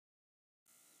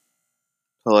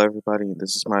Hello, everybody.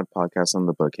 This is my podcast on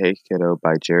the book Hey Kiddo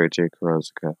by Jared J.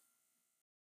 Korozika.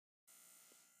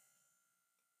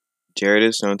 Jared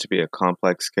is known to be a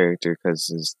complex character because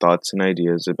his thoughts and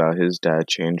ideas about his dad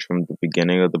change from the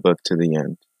beginning of the book to the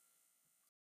end.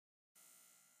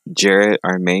 Jared,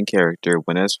 our main character,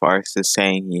 went as far as to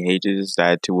saying he hated his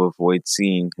dad to avoid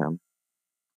seeing him.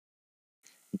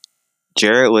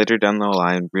 Jared later down the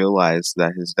line realized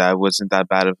that his dad wasn't that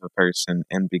bad of a person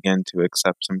and began to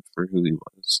accept him for who he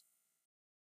was.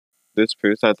 This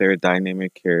proves that they're a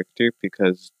dynamic character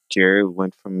because Jared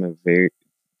went from a very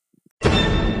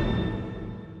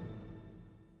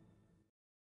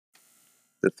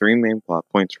The three main plot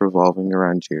points revolving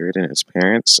around Jared and his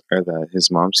parents are that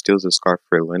his mom steals a scarf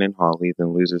for Lynn and Holly,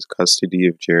 then loses custody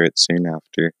of Jared soon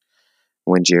after.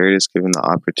 When Jared is given the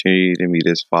opportunity to meet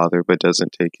his father but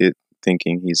doesn't take it,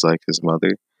 thinking he's like his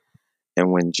mother.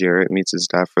 And when Jared meets his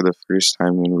dad for the first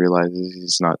time and realizes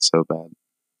he's not so bad.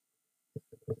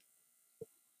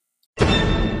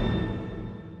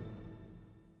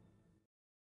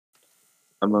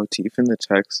 A motif in the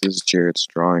text is Jared's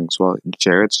drawings. While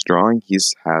Jared's drawing,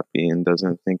 he's happy and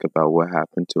doesn't think about what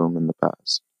happened to him in the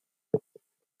past.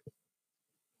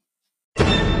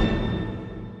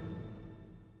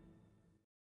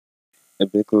 A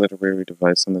big literary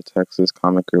device in the text is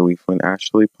comic relief. When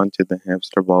Ashley punted the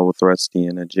hamster ball with Rusty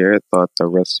in it, Jared thought that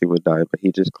Rusty would die, but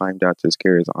he just climbed out to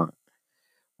scare his aunt.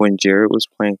 When Jared was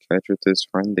playing catch with his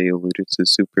friend, they alluded to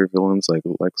supervillains like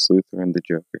Lex Luthor and the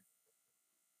Joker.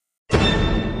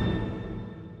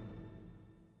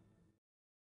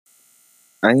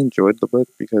 I enjoyed the book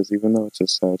because even though it's a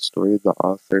sad story, the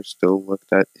author still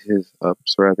looked at his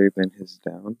ups rather than his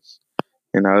downs,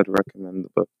 and I would recommend the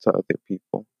book to other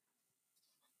people.